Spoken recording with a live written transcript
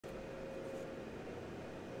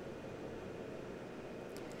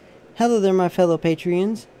Hello there, my fellow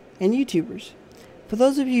Patreons and YouTubers. For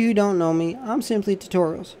those of you who don't know me, I'm Simply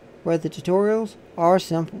Tutorials, where the tutorials are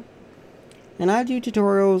simple. And I do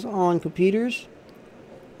tutorials on computers,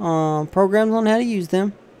 programs on how to use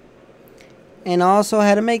them, and also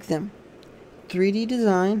how to make them, 3D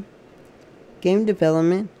design, game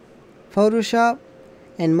development, Photoshop,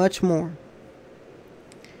 and much more.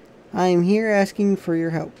 I am here asking for your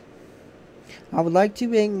help. I would like to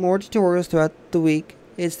make more tutorials throughout the week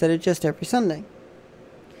instead of just every Sunday.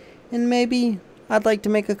 And maybe I'd like to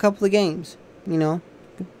make a couple of games, you know,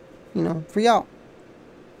 for y'all.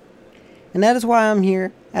 And that is why I'm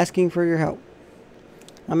here asking for your help.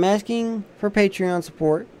 I'm asking for Patreon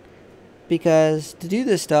support because to do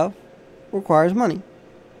this stuff requires money.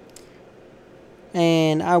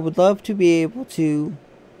 And I would love to be able to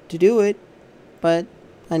do it, but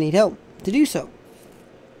I need help to do so.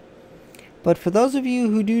 But for those of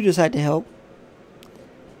you who do decide to help,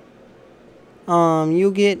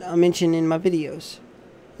 you'll get a mention in my videos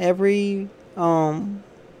every month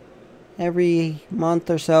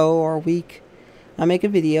or so or week. I make a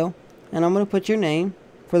video and I'm going to put your name.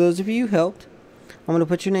 For those of you who helped, I'm going to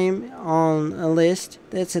put your name on a list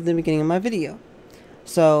that's at the beginning of my video,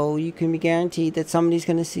 so you can be guaranteed that somebody's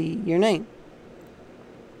going to see your name.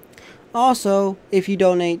 Also, if you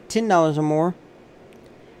donate $10 or more,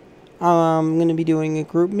 I'm going to be doing a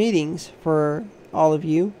group meetings for all of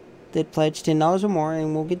you that pledge $10 or more,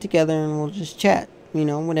 and we'll get together and we'll just chat,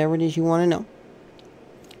 whatever it is you want to know.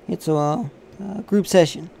 It's a group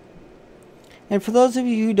session. And for those of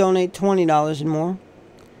you who donate $20 and more,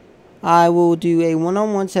 I will do a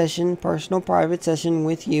one-on-one session, personal private session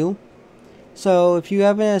with you. So if you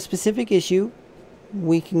have a specific issue,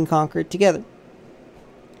 we can conquer it together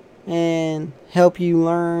and help you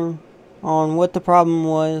learn on what the problem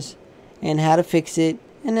was and how to fix it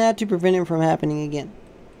and how to prevent it from happening again.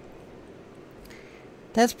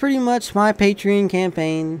 That's pretty much my Patreon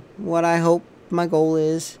campaign, what I hope my goal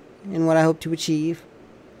is and what I hope to achieve.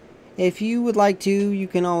 If you would like to, you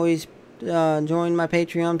can always join my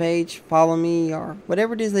Patreon page, follow me, or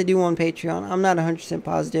whatever it is they do on Patreon. I'm not 100%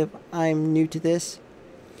 positive. I'm new to this.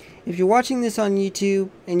 If you're watching this on YouTube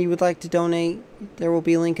and you would like to donate, there will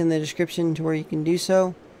be a link in the description to where you can do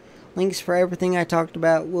so. Links for everything I talked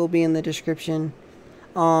about will be in the description.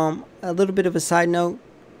 A little bit of a side note.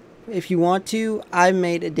 If you want to, I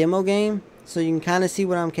made a demo game so you can kind of see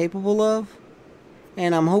what I'm capable of.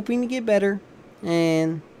 And I'm hoping to get better.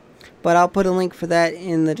 But I'll put a link for that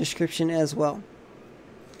in the description as well.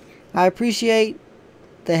 I appreciate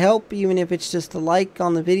the help, even if it's just a like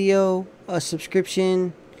on the video, a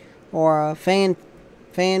subscription, or a fan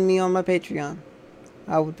me on my Patreon.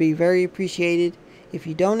 I would be very appreciated if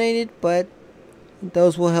you donated, but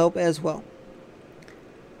those will help as well.